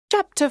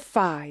Chapter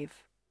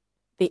 5.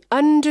 The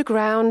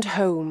Underground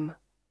Home.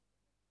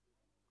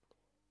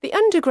 The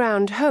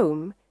underground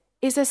home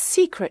is a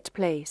secret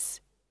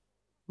place.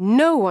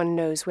 No one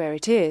knows where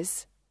it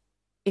is.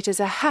 It is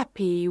a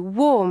happy,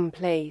 warm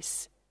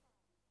place.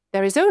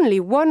 There is only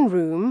one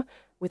room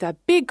with a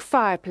big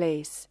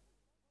fireplace.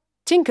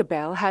 Tinker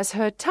Bell has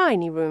her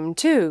tiny room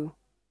too.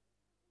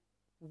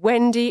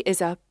 Wendy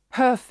is a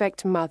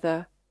perfect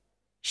mother.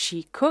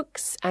 She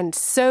cooks and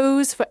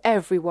sews for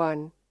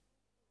everyone.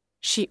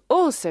 She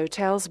also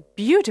tells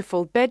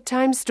beautiful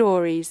bedtime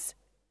stories.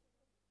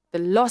 The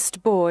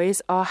lost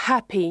boys are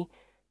happy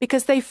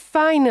because they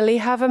finally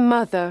have a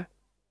mother.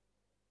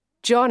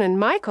 John and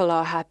Michael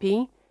are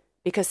happy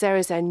because there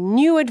is a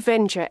new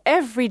adventure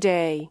every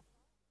day.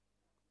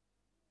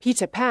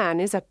 Peter Pan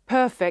is a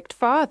perfect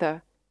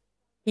father.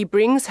 He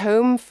brings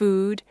home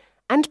food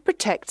and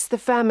protects the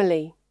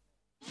family.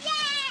 Yay!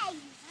 Yay!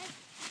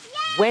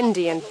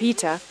 Wendy and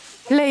Peter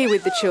play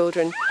with the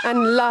children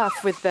and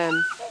laugh with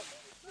them.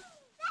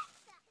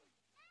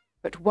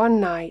 But one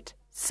night,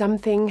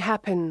 something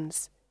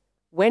happens.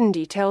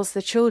 Wendy tells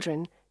the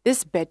children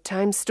this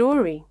bedtime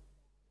story.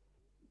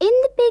 In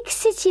the big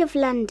city of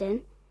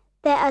London,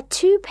 there are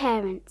two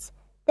parents.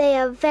 They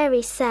are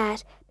very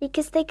sad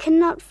because they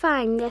cannot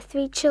find their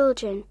three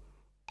children.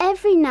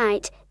 Every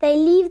night they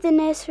leave the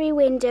nursery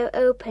window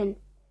open.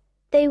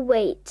 They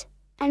wait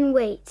and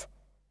wait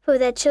for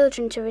their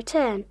children to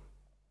return,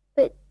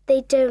 but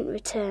they don't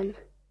return.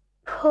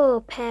 Poor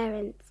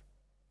parents.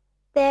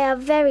 They are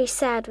very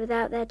sad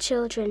without their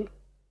children.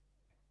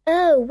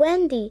 Oh,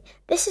 Wendy,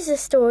 this is a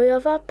story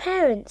of our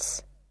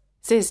parents,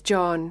 says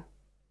John.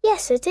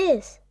 Yes, it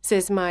is,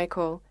 says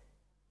Michael.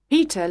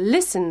 Peter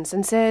listens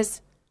and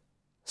says,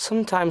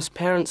 Sometimes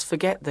parents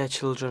forget their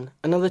children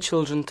and other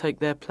children take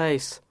their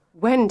place.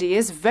 Wendy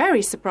is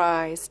very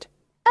surprised.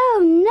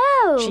 Oh,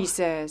 no, she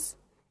says.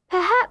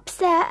 Perhaps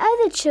there are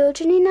other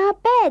children in our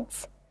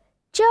beds.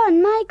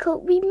 John,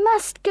 Michael, we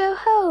must go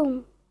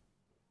home.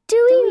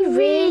 Do we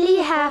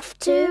really have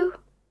to?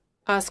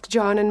 ask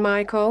John and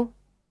Michael.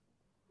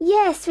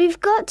 Yes, we've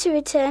got to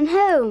return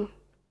home.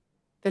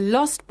 The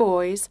lost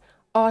boys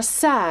are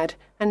sad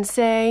and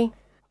say,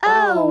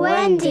 Oh,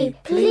 Wendy,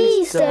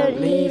 please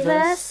don't leave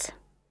us.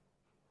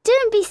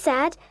 Don't be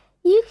sad.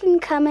 You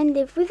can come and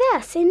live with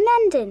us in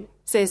London,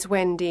 says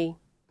Wendy.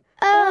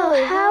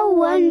 Oh, how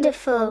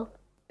wonderful,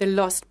 the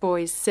lost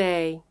boys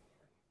say.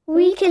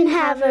 We can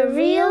have a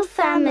real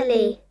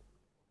family.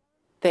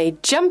 They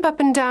jump up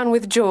and down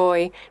with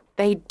joy.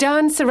 They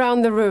dance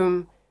around the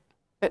room.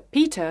 But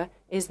Peter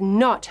is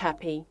not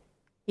happy.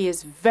 He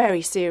is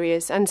very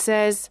serious and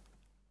says,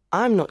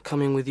 I'm not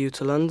coming with you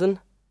to London.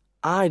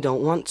 I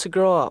don't want to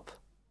grow up.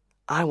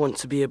 I want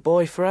to be a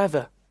boy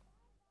forever.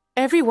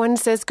 Everyone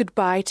says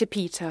goodbye to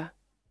Peter.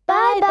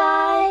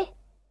 Bye-bye.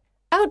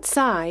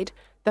 Outside,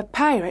 the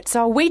pirates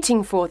are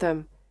waiting for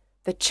them.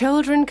 The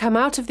children come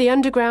out of the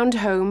underground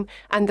home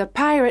and the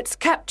pirates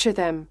capture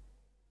them.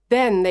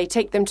 Then they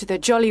take them to the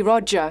Jolly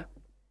Roger.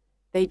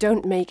 They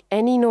don't make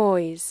any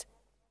noise.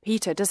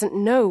 Peter doesn't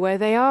know where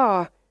they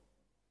are.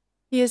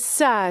 He is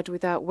sad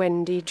without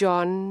Wendy,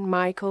 John,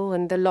 Michael,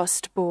 and the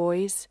lost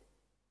boys.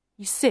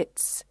 He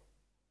sits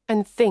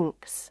and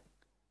thinks.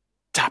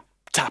 Tap,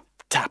 tap,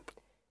 tap.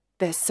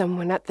 There's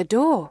someone at the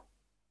door.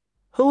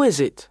 Who is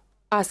it?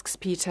 asks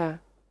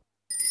Peter.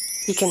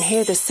 He can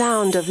hear the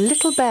sound of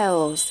little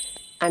bells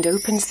and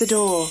opens the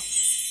door.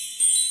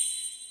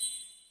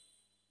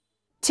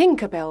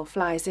 Tinker Bell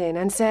flies in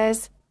and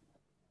says,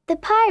 The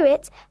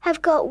pirates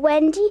have got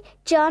Wendy,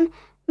 John,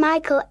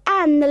 Michael,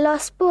 and the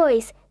lost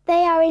boys.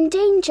 They are in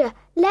danger.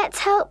 Let's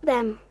help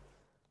them.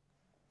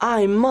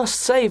 I must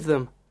save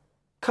them.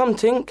 Come,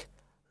 Tink.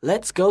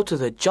 Let's go to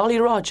the Jolly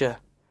Roger.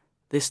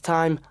 This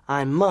time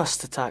I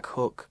must attack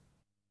Hook.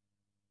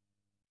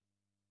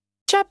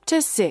 Chapter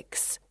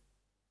 6.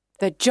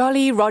 The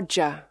Jolly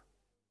Roger.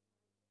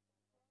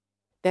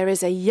 There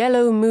is a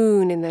yellow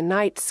moon in the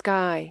night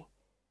sky.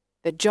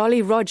 The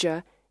Jolly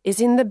Roger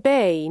is in the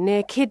bay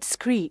near Kidd's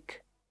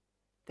Creek.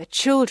 The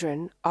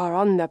children are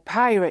on the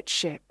pirate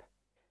ship.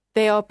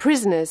 They are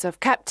prisoners of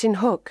Captain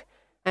Hook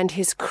and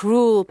his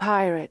cruel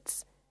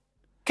pirates.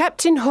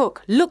 Captain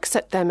Hook looks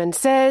at them and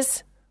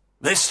says,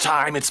 This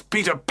time it's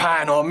Peter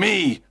Pan or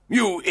me,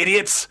 you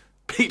idiots!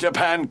 Peter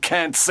Pan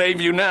can't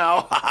save you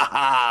now, ha ha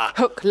ha!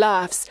 Hook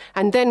laughs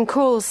and then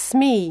calls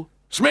Smee.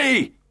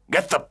 Smee,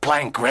 get the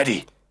plank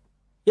ready.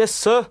 Yes,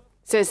 sir,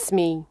 says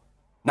Smee.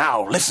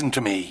 Now listen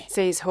to me,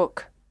 says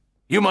Hook.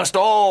 You must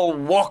all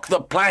walk the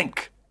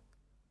plank.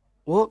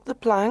 Walk the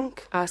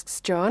plank?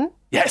 asks John.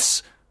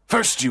 Yes,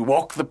 first you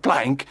walk the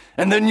plank,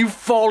 and then you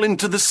fall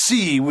into the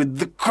sea with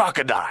the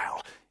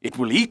crocodile. It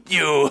will eat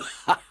you,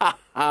 ha ha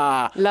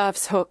ha!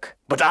 laughs Hook.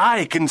 But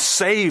I can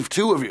save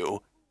two of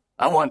you.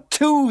 I want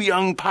 2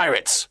 young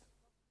pirates.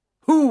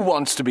 Who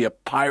wants to be a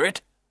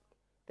pirate?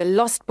 The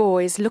lost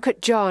boys look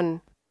at John.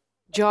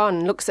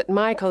 John looks at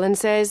Michael and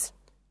says,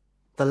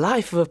 The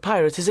life of a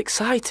pirate is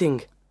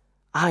exciting.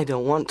 I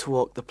don't want to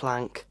walk the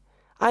plank.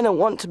 I don't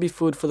want to be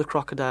food for the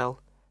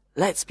crocodile.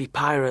 Let's be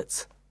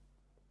pirates.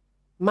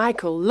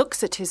 Michael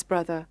looks at his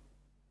brother.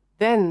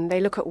 Then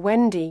they look at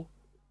Wendy.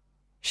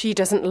 She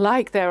doesn't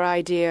like their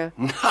idea.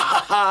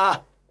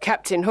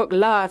 Captain Hook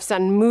laughs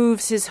and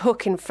moves his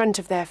hook in front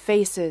of their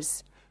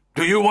faces.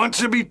 Do you want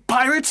to be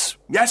pirates?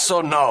 Yes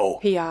or no?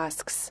 He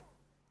asks.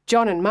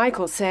 John and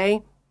Michael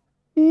say,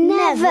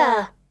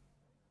 Never!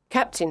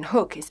 Captain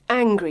Hook is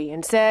angry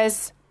and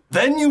says,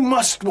 Then you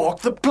must walk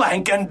the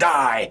plank and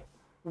die.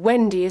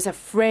 Wendy is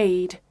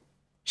afraid.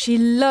 She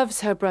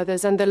loves her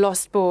brothers and the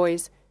lost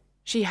boys.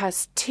 She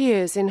has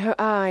tears in her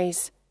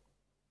eyes.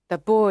 The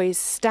boys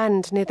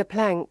stand near the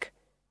plank,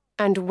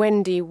 and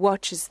Wendy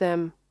watches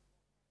them.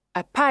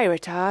 A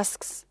pirate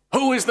asks,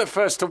 Who is the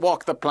first to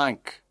walk the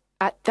plank?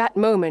 At that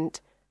moment,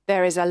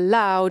 there is a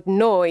loud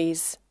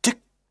noise.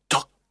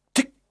 Tick-tock,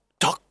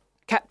 tick-tock.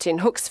 Captain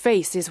Hook's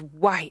face is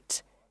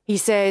white. He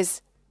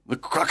says, The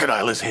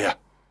crocodile is here.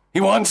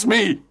 He wants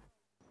me.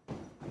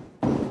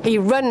 He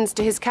runs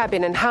to his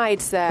cabin and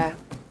hides there.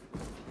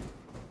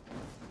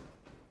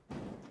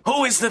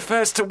 Who is the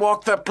first to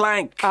walk the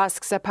plank?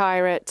 Asks a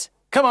pirate.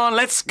 Come on,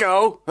 let's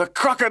go. The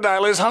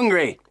crocodile is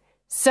hungry.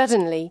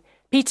 Suddenly,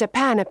 Peter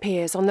Pan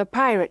appears on the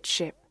pirate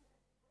ship.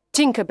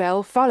 Tinker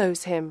Bell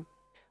follows him.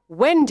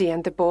 Wendy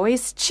and the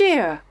boys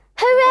cheer.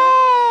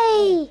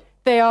 Hooray!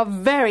 They are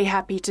very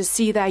happy to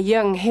see their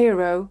young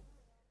hero.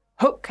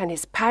 Hook and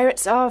his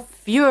pirates are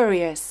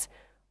furious.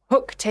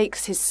 Hook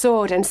takes his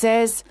sword and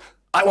says,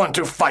 I want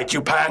to fight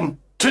you, Pan.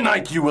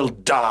 Tonight you will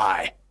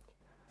die.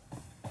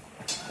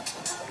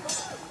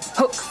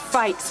 Hook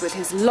fights with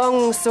his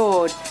long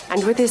sword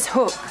and with his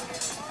hook.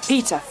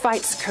 Peter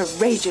fights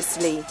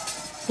courageously.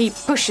 He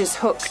pushes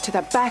Hook to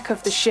the back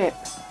of the ship.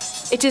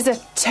 It is a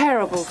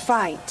terrible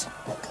fight.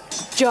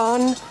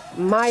 John,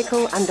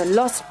 Michael, and the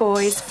lost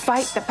boys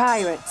fight the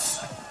pirates.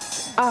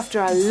 After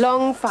a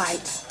long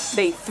fight,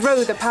 they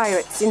throw the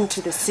pirates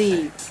into the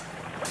sea.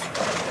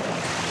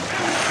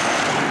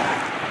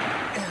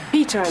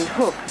 Peter and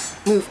Hook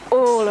move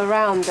all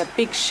around the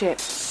big ship.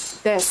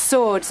 Their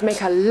swords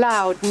make a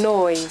loud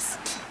noise.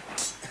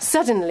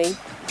 Suddenly,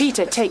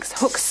 Peter takes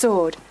Hook's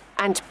sword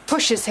and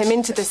pushes him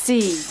into the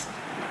sea.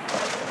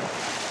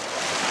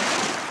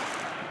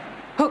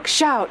 Hook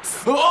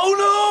shouts.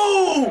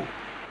 Oh no!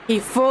 He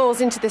falls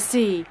into the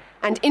sea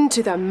and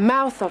into the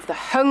mouth of the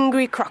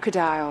hungry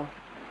crocodile.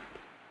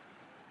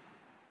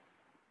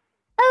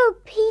 Oh,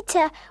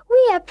 Peter,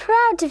 we are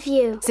proud of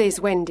you,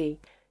 Says Wendy.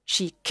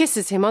 She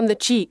kisses him on the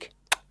cheek.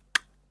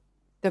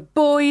 The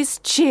boys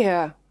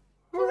cheer.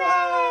 Hooray!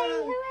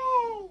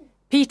 Hooray!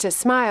 Peter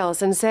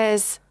smiles and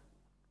says,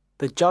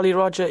 The Jolly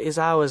Roger is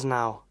ours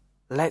now.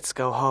 Let's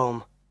go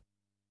home.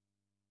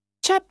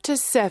 Chapter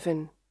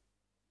 7.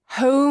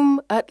 Home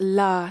at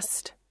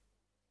last.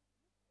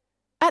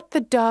 At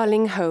the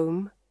Darling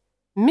home,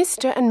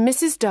 Mr. and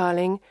Mrs.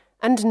 Darling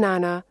and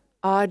Nana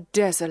are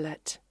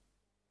desolate.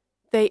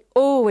 They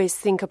always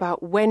think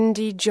about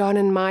Wendy, John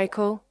and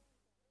Michael.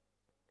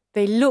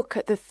 They look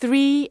at the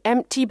 3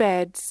 empty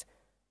beds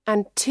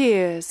and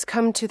tears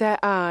come to their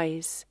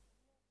eyes.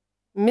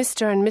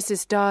 Mr. and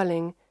Mrs.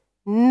 Darling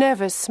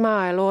never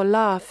smile or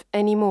laugh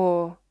any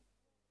more.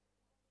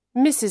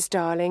 Mrs.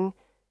 Darling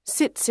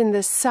sits in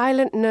the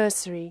silent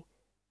nursery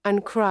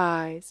and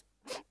cries.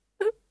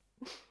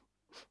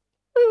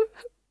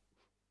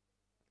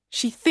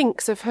 She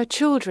thinks of her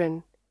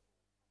children,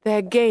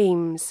 their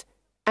games,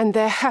 and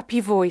their happy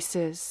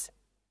voices.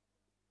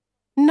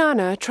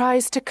 Nana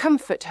tries to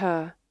comfort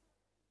her,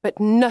 but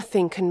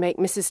nothing can make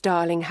Mrs.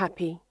 Darling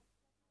happy.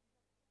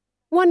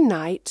 One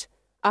night,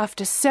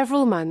 after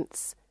several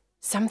months,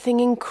 something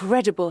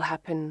incredible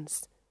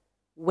happens.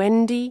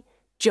 Wendy,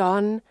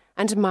 John,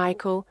 and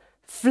Michael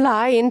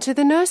fly into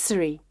the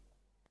nursery.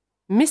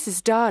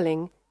 Mrs.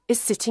 Darling is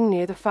sitting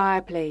near the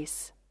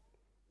fireplace.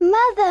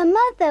 Mother,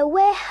 Mother,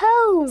 we're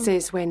home,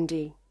 Says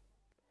Wendy.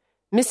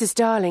 Mrs.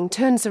 Darling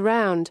turns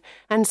around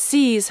and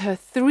sees her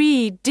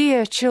 3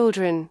 dear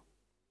children.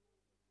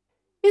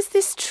 Is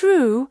this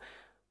true,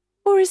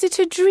 or is it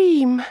a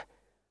dream?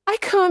 I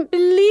can't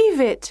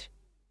believe it,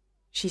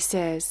 she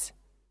says.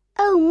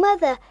 Oh,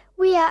 Mother,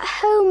 we are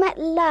home at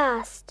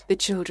last, The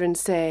children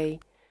say.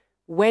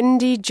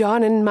 Wendy,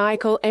 John, and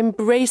Michael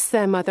embrace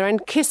their mother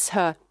and kiss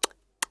her.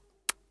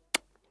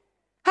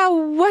 How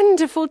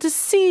wonderful to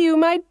see you,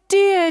 my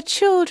dear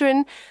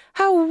children!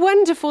 How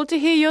wonderful to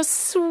hear your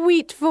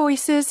sweet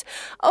voices!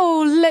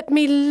 Oh, let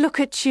me look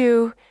at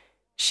you!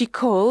 She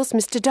calls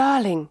Mr.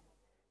 Darling.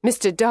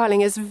 Mr.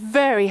 Darling is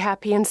very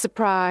happy and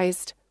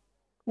surprised.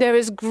 There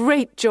is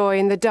great joy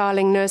in the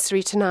Darling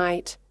nursery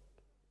tonight.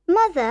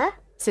 Mother,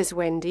 Says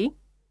Wendy.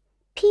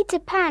 Peter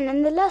Pan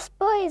and the lost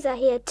boys are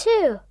here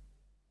too.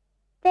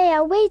 They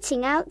are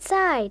waiting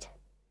outside.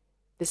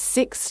 The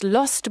 6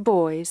 lost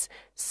boys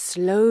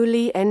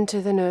slowly enter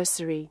the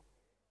nursery.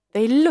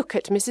 They look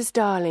at Mrs.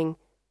 Darling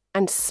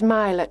and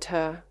smile at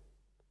her.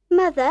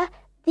 Mother,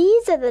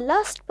 these are the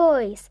lost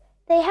boys.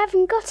 They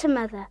haven't got a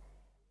mother.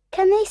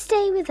 Can they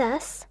stay with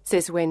us?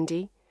 Says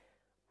Wendy.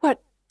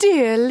 What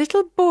dear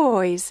little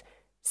boys,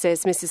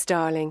 says Mrs.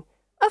 Darling.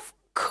 Of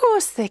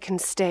course they can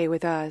stay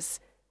with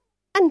us.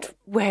 And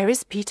where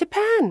is Peter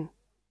Pan?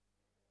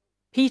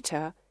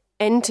 Peter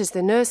enters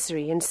the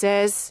nursery and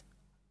says,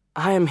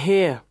 I am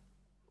here,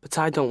 but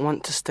I don't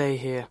want to stay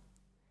here.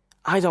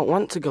 I don't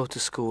want to go to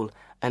school,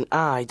 and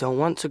I don't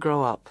want to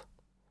grow up.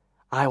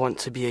 I want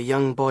to be a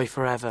young boy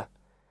forever.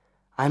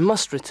 I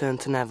must return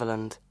to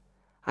Neverland.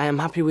 I am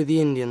happy with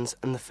the Indians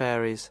and the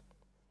fairies.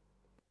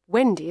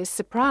 Wendy is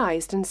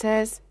surprised and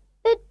says,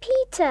 But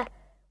Peter,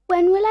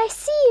 when will I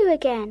see you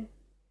again?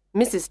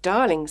 Mrs.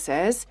 Darling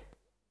says,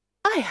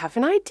 I have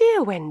an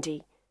idea,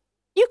 Wendy.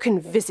 You can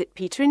visit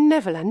Peter in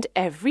Neverland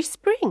every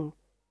spring.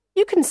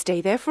 You can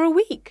stay there for a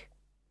week.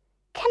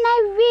 Can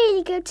I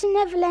really go to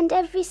Neverland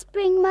every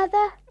spring,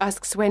 Mother?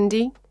 Asks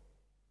Wendy.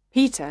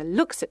 Peter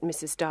looks at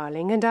Mrs.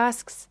 Darling and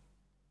asks,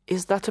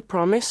 Is that a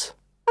promise?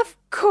 Of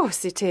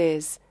course it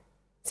is,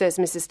 says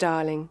Mrs.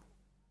 Darling.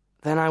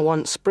 Then I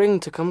want spring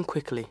to come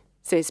quickly,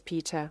 says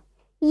Peter.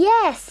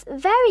 Yes,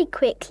 very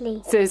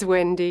quickly, says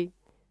Wendy.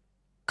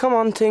 Come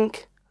on,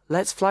 Tink.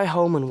 Let's fly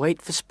home and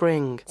wait for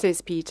spring,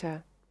 says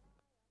Peter.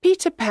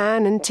 Peter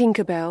Pan and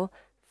Tinker Bell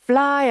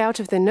fly out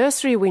of the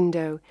nursery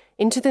window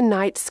into the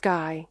night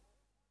sky.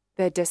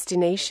 Their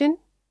destination?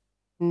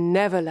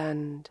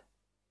 Neverland.